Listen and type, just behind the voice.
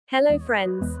Hello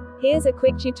friends. Here's a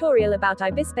quick tutorial about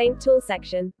ibispaint tool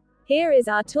section. Here is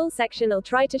our tool section. I'll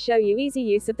try to show you easy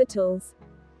use of the tools.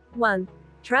 1.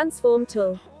 Transform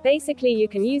tool. Basically you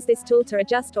can use this tool to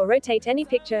adjust or rotate any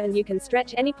picture, and you can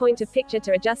stretch any point of picture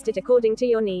to adjust it according to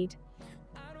your need.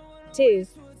 2.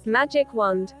 Magic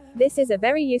wand. This is a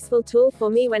very useful tool for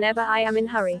me whenever I am in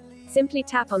hurry. Simply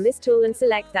tap on this tool and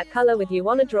select that color with you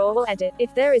wanna draw or edit.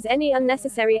 If there is any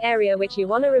unnecessary area which you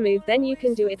wanna remove, then you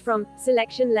can do it from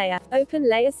selection layer. Open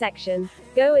layer section.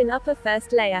 Go in upper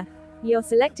first layer. Your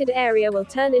selected area will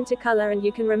turn into color and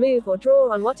you can remove or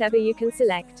draw on whatever you can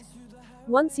select.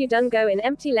 Once you're done, go in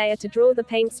empty layer to draw the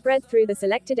paint spread through the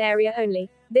selected area only.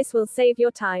 This will save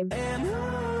your time.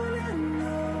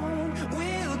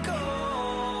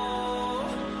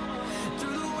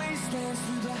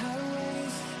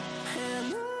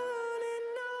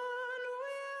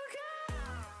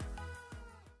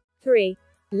 3.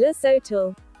 Lasso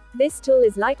tool. This tool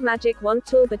is like magic wand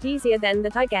tool but easier than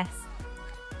that, I guess.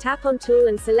 Tap on tool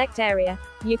and select area.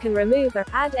 You can remove or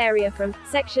add area from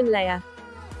section layer.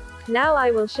 Now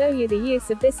I will show you the use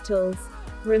of this tools.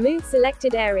 Remove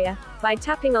selected area. By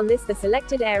tapping on this, the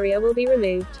selected area will be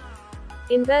removed.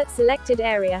 Invert selected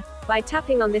area. By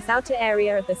tapping on this, outer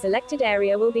area of the selected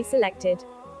area will be selected.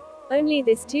 Only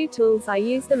these two tools I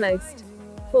use the most.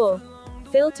 4.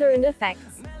 Filter and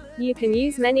effects. You can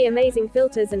use many amazing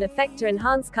filters and effects to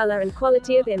enhance color and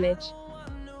quality of image.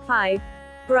 5.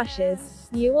 Brushes.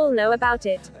 You all know about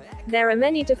it. There are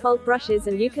many default brushes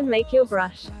and you can make your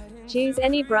brush. Choose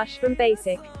any brush from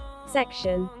basic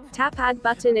section. Tap add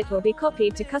button, it will be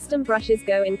copied to custom brushes.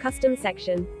 Go in custom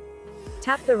section.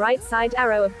 Tap the right side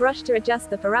arrow of brush to adjust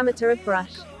the parameter of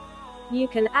brush. You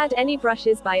can add any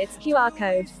brushes by its QR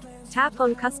code. Tap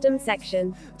on custom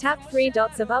section. Tap 3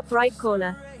 dots of up right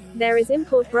corner. There is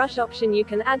import brush option. You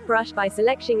can add brush by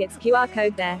selecting its QR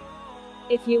code there.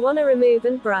 If you wanna remove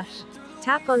and brush,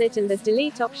 tap on it and there's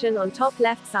delete option on top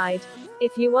left side.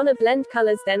 If you wanna blend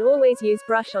colors, then always use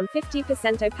brush on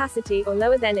 50% opacity or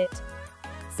lower than it.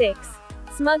 6.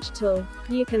 Smudge tool.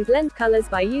 You can blend colors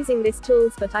by using this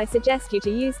tools, but I suggest you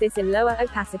to use this in lower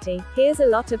opacity. Here's a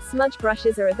lot of smudge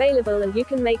brushes are available and you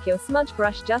can make your smudge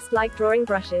brush just like drawing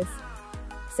brushes.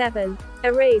 7.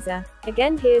 Eraser.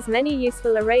 Again, here's many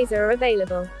useful eraser are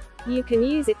available. You can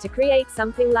use it to create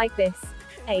something like this.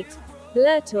 8.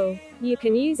 Blur tool. You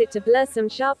can use it to blur some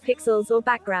sharp pixels or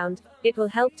background. It will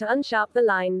help to unsharp the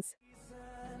lines.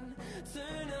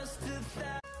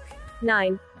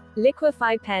 9.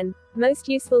 Liquify pen. Most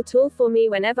useful tool for me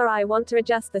whenever I want to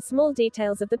adjust the small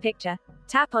details of the picture.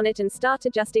 Tap on it and start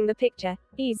adjusting the picture.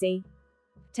 Easy.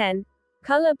 10.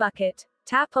 Color bucket.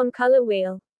 Tap on color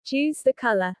wheel. Choose the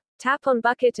color. Tap on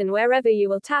bucket and wherever you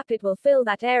will tap, it will fill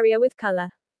that area with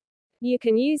color. You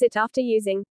can use it after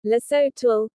using lasso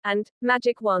tool and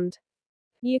magic wand.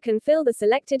 You can fill the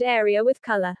selected area with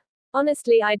color.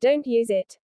 Honestly, I don't use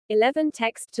it. 11.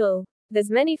 Text tool. There's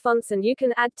many fonts and you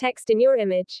can add text in your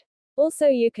image. Also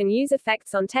you can use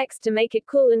effects on text to make it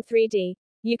cool and 3D.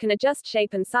 You can adjust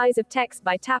shape and size of text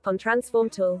by tap on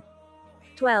transform tool.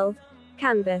 12.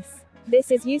 Canvas.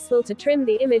 This is useful to trim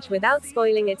the image without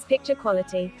spoiling its picture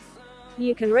quality.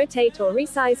 You can rotate or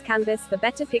resize canvas for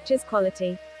better pictures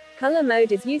quality. Color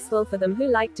mode is useful for them who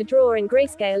like to draw in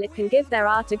grayscale. It can give their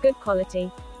art a good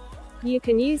quality. You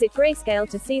can use it grayscale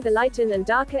to see the lighten and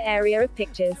darker area of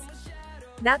pictures.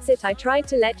 That's it. I tried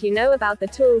to let you know about the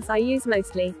tools I use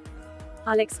mostly.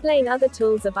 I'll explain other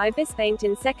tools of ibispaint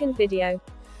in second video.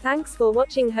 Thanks for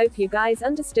watching. Hope you guys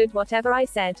understood whatever I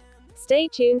said. Stay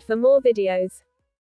tuned for more videos.